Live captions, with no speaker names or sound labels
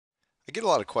I get a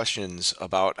lot of questions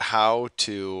about how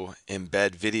to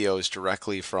embed videos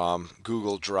directly from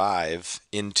Google Drive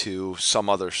into some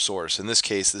other source. In this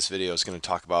case, this video is going to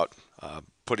talk about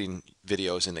putting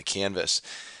videos into Canvas.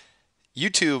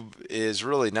 YouTube is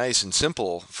really nice and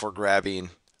simple for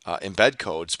grabbing embed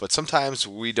codes, but sometimes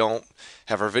we don't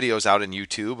have our videos out in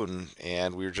YouTube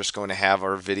and we're just going to have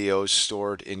our videos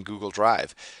stored in Google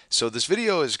Drive. So this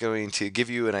video is going to give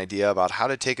you an idea about how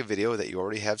to take a video that you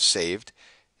already have saved,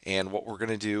 and what we're going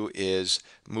to do is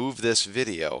move this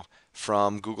video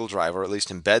from Google Drive, or at least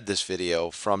embed this video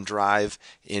from Drive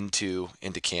into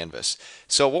Canvas.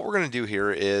 So what we're going to do here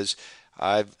is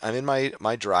I'm in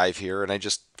my Drive here, and I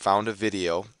just found a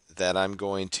video that I'm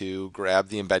going to grab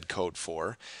the embed code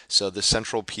for. So the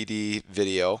Central PD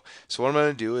video. So what I'm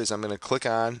going to do is I'm going to click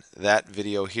on that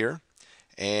video here.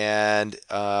 And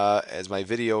as my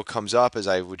video comes up, as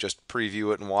I would just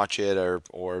preview it and watch it, or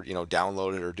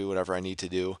download it or do whatever I need to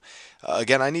do.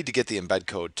 Again, I need to get the embed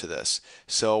code to this.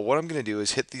 So what I'm going to do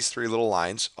is hit these three little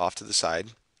lines off to the side.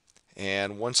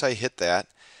 And once I hit that,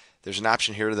 there's an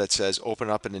option here that says open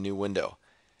up in a new window.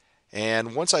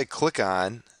 And once I click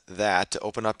on that to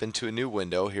open up into a new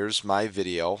window, here's my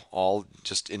video all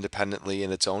just independently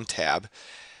in its own tab.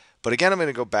 But again, I'm going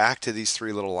to go back to these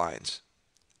three little lines.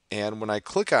 And when I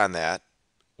click on that,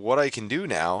 what I can do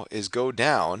now is go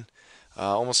down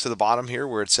almost to the bottom here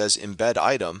where it says embed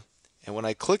item. And when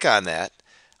I click on that,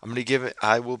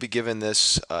 I will be given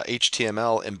this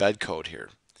HTML embed code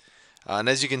here. And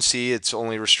as you can see, it's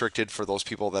only restricted for those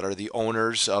people that are the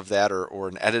owners of that, or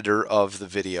an editor of the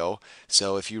video.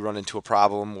 So if you run into a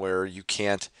problem where you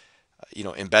can't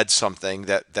embed something,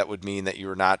 that would mean that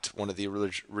you're not one of the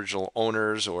original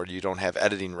owners, or you don't have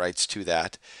editing rights to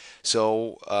that.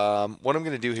 So what I'm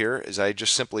going to do here is I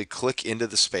just simply click into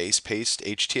the space, paste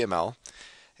HTML,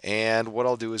 and what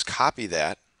I'll do is copy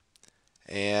that,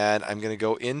 and I'm going to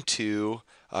go into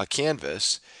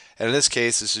Canvas. And in this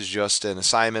case, this is just an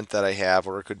assignment that I have,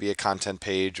 or it could be a content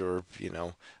page, or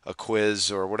a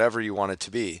quiz, or whatever you want it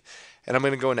to be. And I'm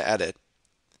going to go into Edit.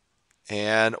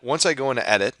 And once I go into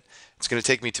Edit, it's going to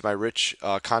take me to my rich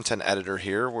content editor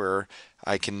here, where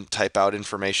I can type out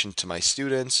information to my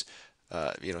students.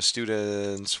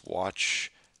 Students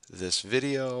watch this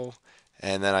video,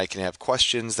 and then I can have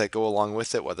questions that go along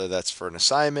with it, whether that's for an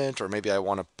assignment or maybe I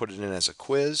want to put it in as a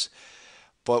quiz.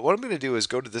 But what I'm going to do is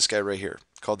go to this guy right here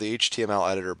called the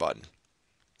HTML editor button.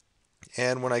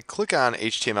 And when I click on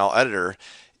HTML editor,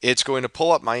 it's going to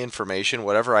pull up my information,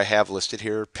 whatever I have listed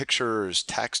here, pictures,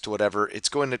 text, whatever. It's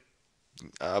going to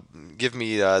give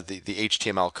me the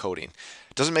HTML coding.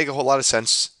 It doesn't make a whole lot of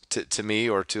sense to me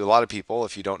or to a lot of people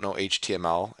if you don't know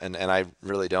HTML, and I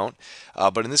really don't.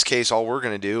 But in this case, all we're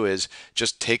going to do is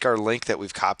just take our link that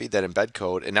we've copied, that embed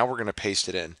code, and now we're going to paste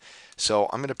it in. So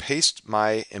I'm going to paste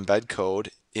my embed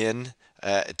code in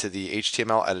to the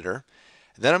HTML editor.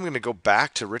 Then I'm going to go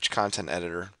back to Rich Content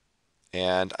Editor,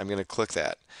 and I'm going to click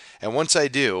that. And once I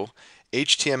do,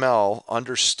 HTML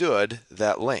understood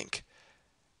that link.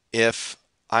 If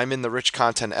I'm in the Rich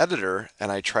Content Editor and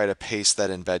I try to paste that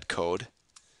embed code,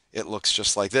 it looks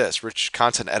just like this. Rich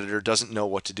Content Editor doesn't know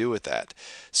what to do with that.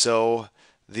 So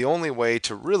the only way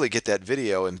to really get that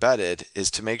video embedded is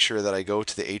to make sure that I go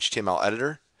to the HTML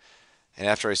editor, and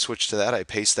after I switch to that, I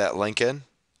paste that link in.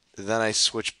 Then I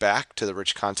switch back to the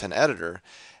Rich Content Editor,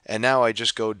 and now I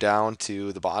just go down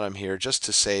to the bottom here just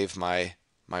to save my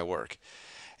work.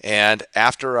 And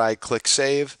after I click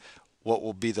Save, what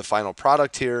will be the final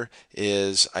product here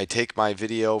is I take my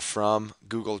video from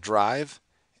Google Drive,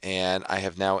 and I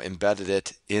have now embedded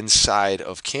it inside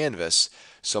of Canvas,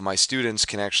 so my students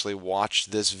can actually watch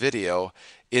this video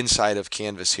inside of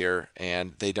Canvas here,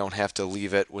 and they don't have to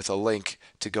leave it with a link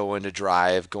to go into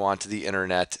Drive, go onto the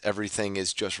internet. Everything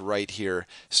is just right here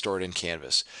stored in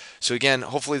Canvas. So again,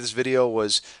 hopefully this video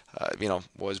was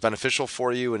beneficial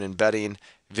for you in embedding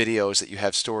videos that you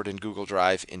have stored in Google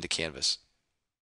Drive into Canvas.